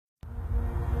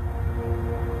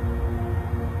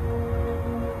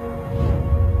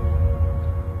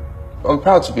I'm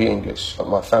proud to be English.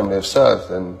 My family have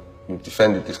served and we've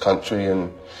defended this country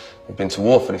and we've been to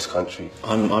war for this country.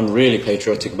 I'm really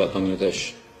patriotic about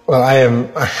Bangladesh. Well, I am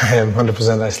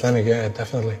 100% Icelandic, yeah,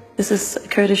 definitely. This is a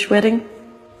Kurdish wedding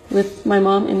with my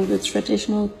mom in the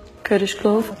traditional Kurdish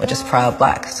clothes. We're just proud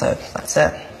black, so that's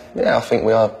it. Yeah, I think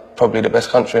we are probably the best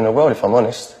country in the world, if I'm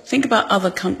honest. Think about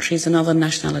other countries and other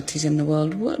nationalities in the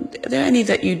world. Are there any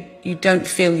that you don't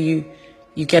feel you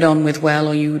get on with well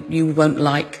or you won't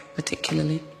like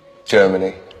particularly?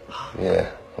 Germany. Yeah,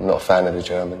 I'm not a fan of the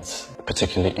Germans.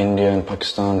 Particularly India and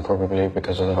Pakistan, probably,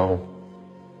 because of the whole,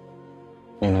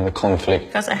 the conflict.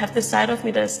 Because I have this side of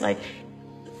me that's like,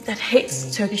 that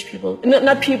hates Turkish people.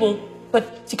 Not people,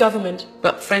 but the government.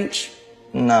 But French.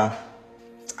 Nah.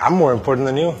 I'm more important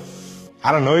than you.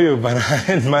 I don't know you, but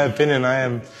in my opinion, I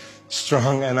am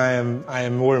strong and I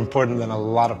am more important than a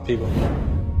lot of people.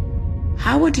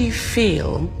 How would you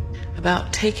feel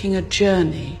about taking a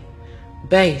journey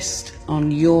based on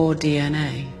your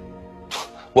DNA?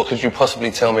 What could you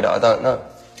possibly tell me that I don't know?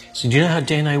 So do you know how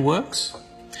DNA works?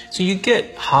 So you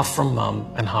get half from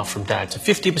mum and half from dad, so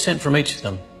 50% from each of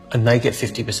them, and they get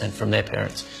 50% from their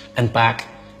parents, and back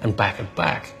and back and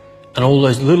back. And all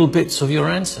those little bits of your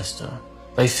ancestor,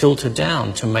 they filter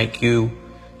down to make you.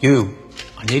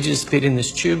 I need you to spit in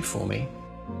this tube for me.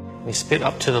 You spit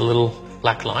up to the little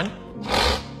black line.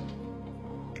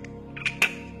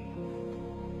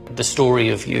 The story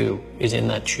of you is in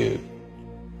that tube.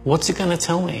 What's it going to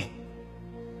tell me?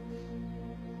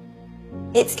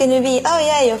 It's going to be, oh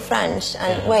yeah, you're French,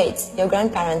 and wait, your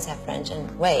grandparents are French,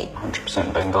 and wait.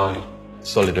 100% Bengali.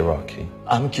 Solid Iraqi.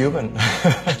 I'm Cuban.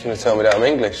 You're going to tell me that I'm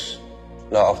English,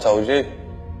 like I've told you?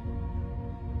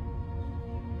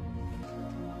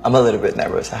 I'm a little bit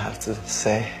nervous, I have to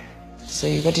say. So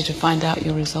you ready to find out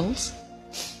your results?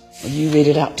 Will you read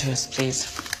it out to us, please?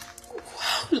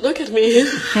 Wow, look at me.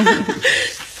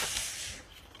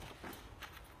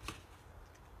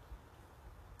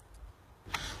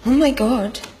 Oh my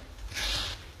God.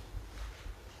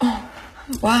 Oh,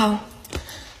 wow.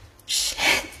 Shit,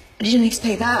 I didn't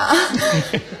expect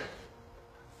that.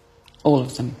 All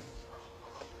of them.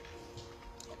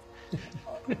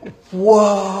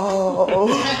 Whoa!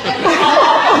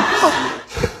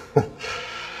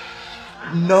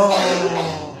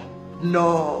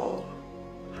 No.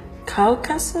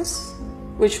 Caucasus,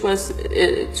 which was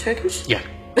Turkish? Yeah.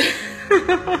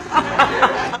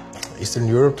 Eastern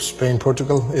Europe, Spain,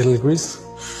 Portugal, Italy, Greece.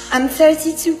 I'm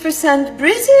 32%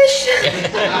 British.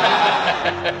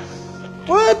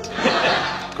 What?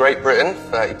 Great Britain,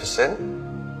 30%.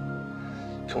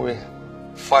 Can we...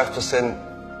 5%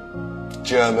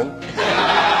 German.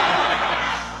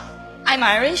 I'm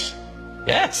Irish.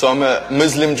 Yeah. So I'm a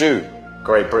Muslim Jew.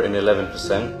 Great Britain,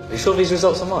 11%. Are you sure these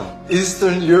results are mine?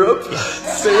 Eastern Europe?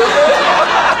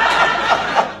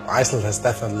 Iceland has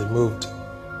definitely moved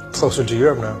closer to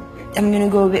Europe now. I'm going to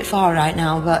go a bit far right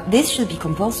now, but this should be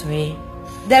compulsory.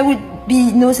 There would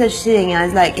be no such thing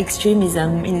as like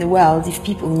extremism in the world if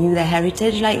people knew their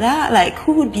heritage like that. Like,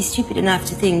 who would be stupid enough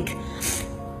to think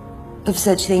of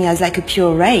such thing as like a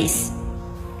pure race?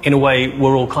 In a way,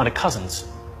 we're all kind of cousins,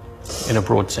 in a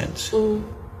broad sense. In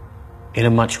a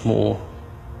much more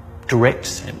direct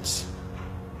sense,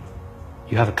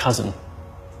 you have a cousin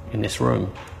in this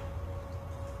room.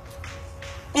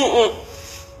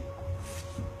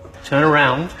 Turn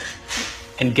around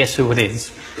and guess who it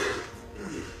is.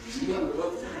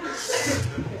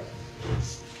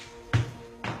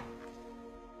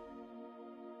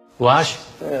 Wash?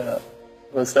 Yeah.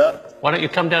 What's that? Why don't you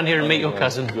come down here and meet your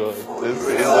cousin? God, this is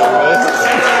the best.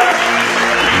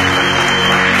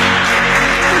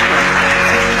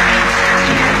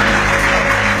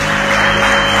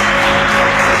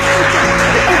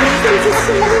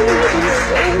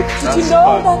 Did you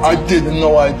know that? I didn't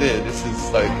know I did. This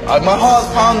is like... my heart's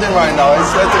pounding right now, I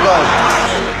swear to God.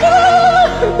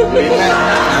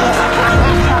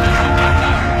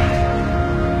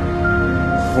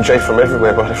 Jay from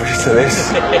everywhere by the reason of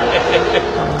this.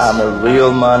 I'm a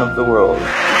real man of the world.